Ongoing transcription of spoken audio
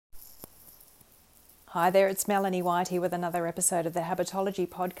Hi there, it's Melanie White here with another episode of the Habitology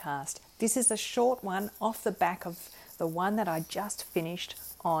podcast. This is a short one off the back of the one that I just finished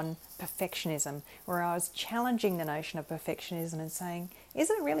on perfectionism, where I was challenging the notion of perfectionism and saying, is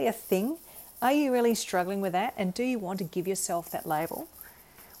it really a thing? Are you really struggling with that? And do you want to give yourself that label?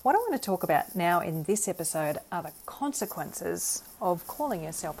 What I want to talk about now in this episode are the consequences of calling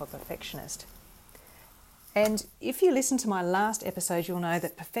yourself a perfectionist. And if you listen to my last episode, you'll know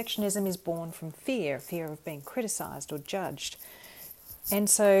that perfectionism is born from fear of being criticised or judged. And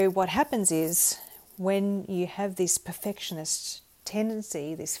so what happens is when you have this perfectionist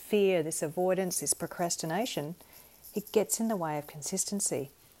tendency, this fear, this avoidance, this procrastination, it gets in the way of consistency.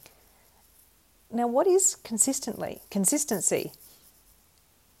 Now, what is consistency?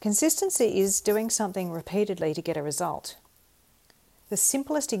 Consistency is doing something repeatedly to get a result. The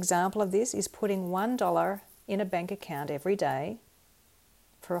simplest example of this is putting $1 in a bank account every day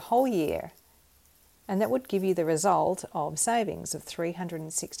for a whole year, and that would give you the result of savings of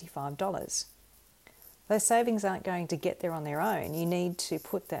 $365. Those savings aren't going to get there on their own. You need to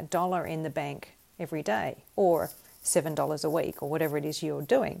put that dollar in the bank every day, or $7 a week, or whatever it is you're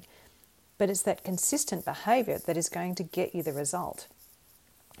doing. But it's that consistent behaviour that is going to get you the result.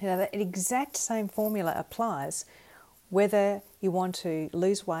 Now, that exact same formula applies whether you want to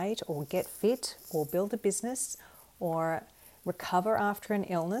lose weight or get fit or build a business or recover after an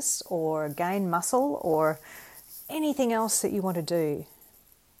illness or gain muscle or anything else that you want to do.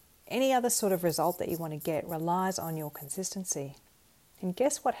 Any other sort of result that you want to get relies on your consistency. And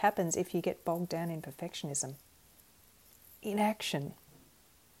guess what happens if you get bogged down in perfectionism? Inaction.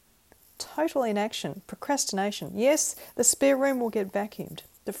 Total inaction. Procrastination. Yes, the spare room will get vacuumed.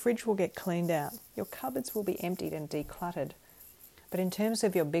 The fridge will get cleaned out. Your cupboards will be emptied and decluttered. But in terms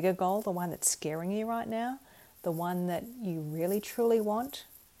of your bigger goal, the one that's scaring you right now, the one that you really truly want,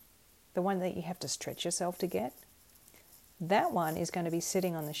 the one that you have to stretch yourself to get, that one is going to be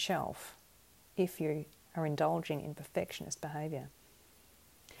sitting on the shelf if you are indulging in perfectionist behaviour.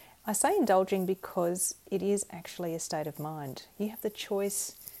 I say indulging because it is actually a state of mind. You have the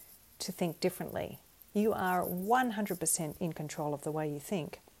choice to think differently. You are 100% in control of the way you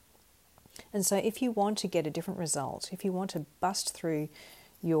think. And so if you want to get a different result, if you want to bust through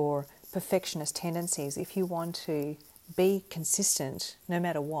your perfectionist tendencies, if you want to be consistent no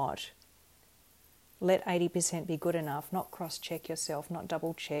matter what, let 80% be good enough, not cross-check yourself, not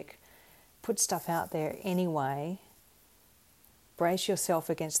double-check, put stuff out there anyway, brace yourself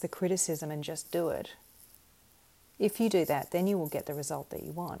against the criticism and just do it. If you do that, then you will get the result that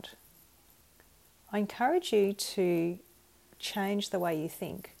you want. I encourage you to change the way you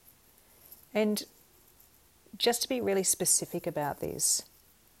think. And just to be really specific about this,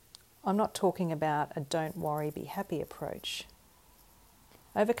 I'm not talking about a don't worry, be happy approach.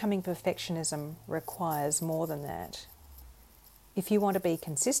 Overcoming perfectionism requires more than that. If you want to be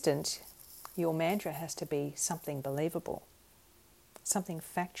consistent, your mantra has to be something believable, something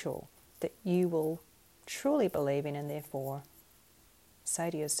factual that you will truly believe in and therefore say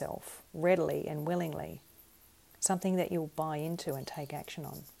to yourself readily and willingly, something that you'll buy into and take action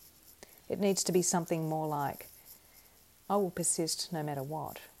on. It needs to be something more like, I will persist no matter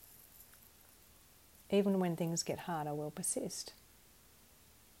what. Even when things get hard, I will persist.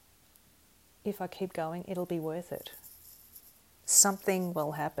 If I keep going, it'll be worth it. Something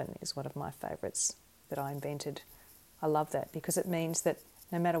will happen is one of my favourites that I invented. I love that because it means that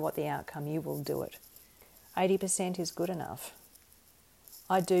no matter what the outcome, you will do it. 80% is good enough.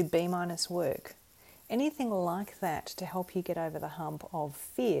 I do B- work. Anything like that to help you get over the hump of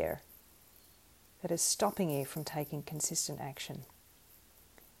fear that is stopping you from taking consistent action.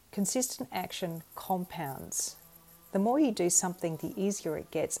 Consistent action compounds. The more you do something, the easier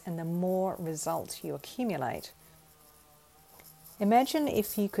it gets and the more results you accumulate. Imagine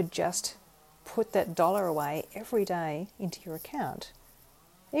if you could just put that dollar away every day into your account.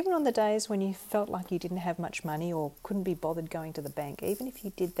 Even on the days when you felt like you didn't have much money or couldn't be bothered going to the bank, even if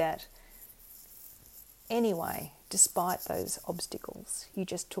you did that anyway, despite those obstacles, you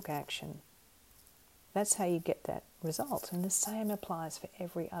just took action. That's how you get that result. And the same applies for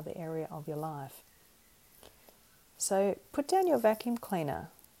every other area of your life. So put down your vacuum cleaner.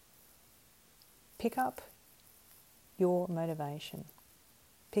 Pick up your motivation.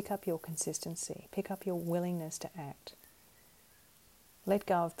 Pick up your consistency. Pick up your willingness to act. Let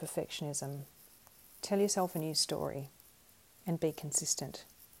go of perfectionism. Tell yourself a new story and be consistent.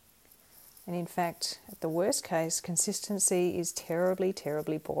 And in fact, at the worst case, consistency is terribly,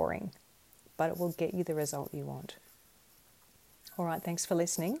 terribly boring, but it will get you the result you want. All right, thanks for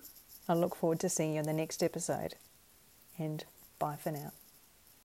listening. I look forward to seeing you in the next episode. And bye for now.